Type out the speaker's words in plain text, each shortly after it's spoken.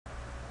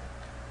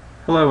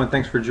Hello and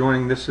thanks for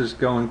joining. This is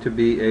going to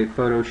be a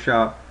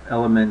Photoshop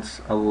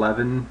Elements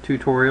 11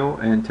 tutorial,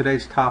 and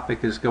today's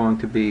topic is going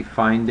to be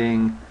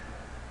finding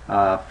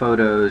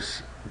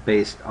photos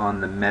based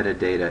on the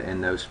metadata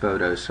in those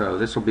photos. So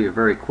this will be a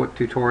very quick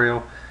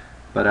tutorial,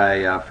 but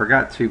I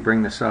forgot to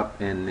bring this up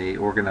in the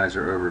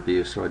organizer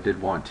overview, so I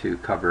did want to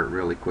cover it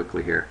really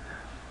quickly here.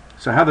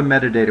 So how the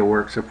metadata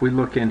works, if we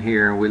look in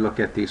here and we look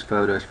at these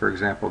photos, for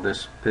example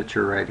this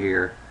picture right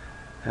here,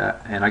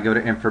 and I go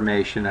to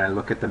information and I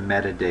look at the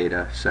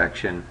metadata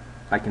section,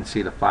 I can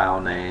see the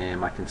file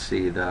name, I can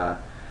see the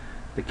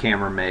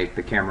camera make,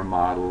 the camera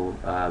model,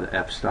 the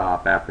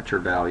f-stop, aperture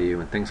value,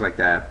 and things like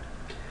that.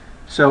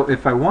 So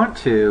if I want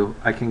to,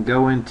 I can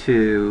go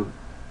into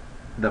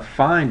the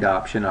find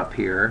option up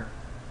here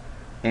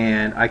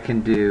and I can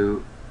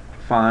do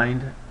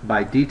find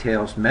by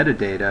details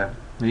metadata,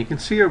 and you can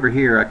see over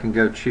here I can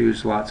go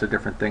choose lots of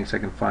different things. I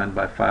can find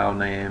by file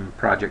name,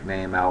 project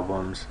name,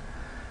 albums,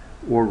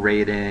 or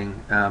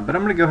rating, but I'm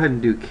going to go ahead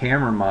and do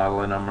camera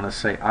model, and I'm going to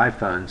say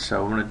iPhone.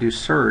 So I'm going to do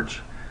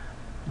search,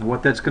 and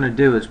what that's going to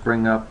do is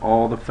bring up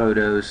all the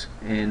photos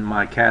in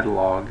my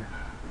catalog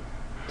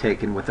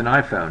taken with an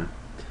iPhone.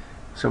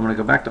 So I'm going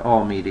to go back to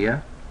all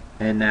media,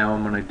 and now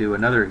I'm going to do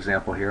another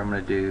example here. I'm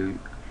going to do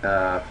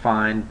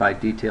find by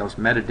details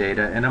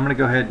metadata, and I'm going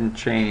to go ahead and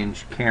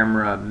change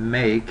camera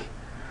make,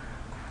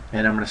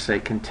 and I'm going to say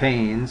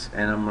contains,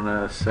 and I'm going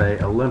to say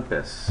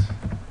Olympus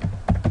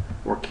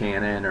or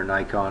Canon or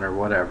Nikon or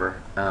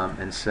whatever,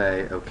 and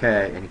say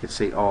OK, and you can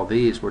see all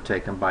these were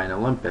taken by an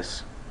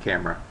Olympus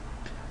camera.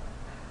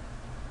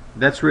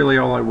 That's really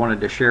all I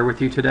wanted to share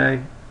with you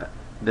today.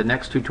 The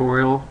next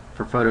tutorial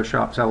for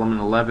Photoshop's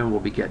Element 11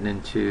 will be getting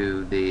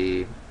into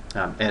the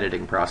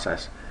editing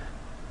process.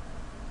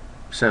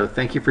 So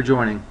thank you for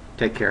joining.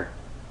 Take care.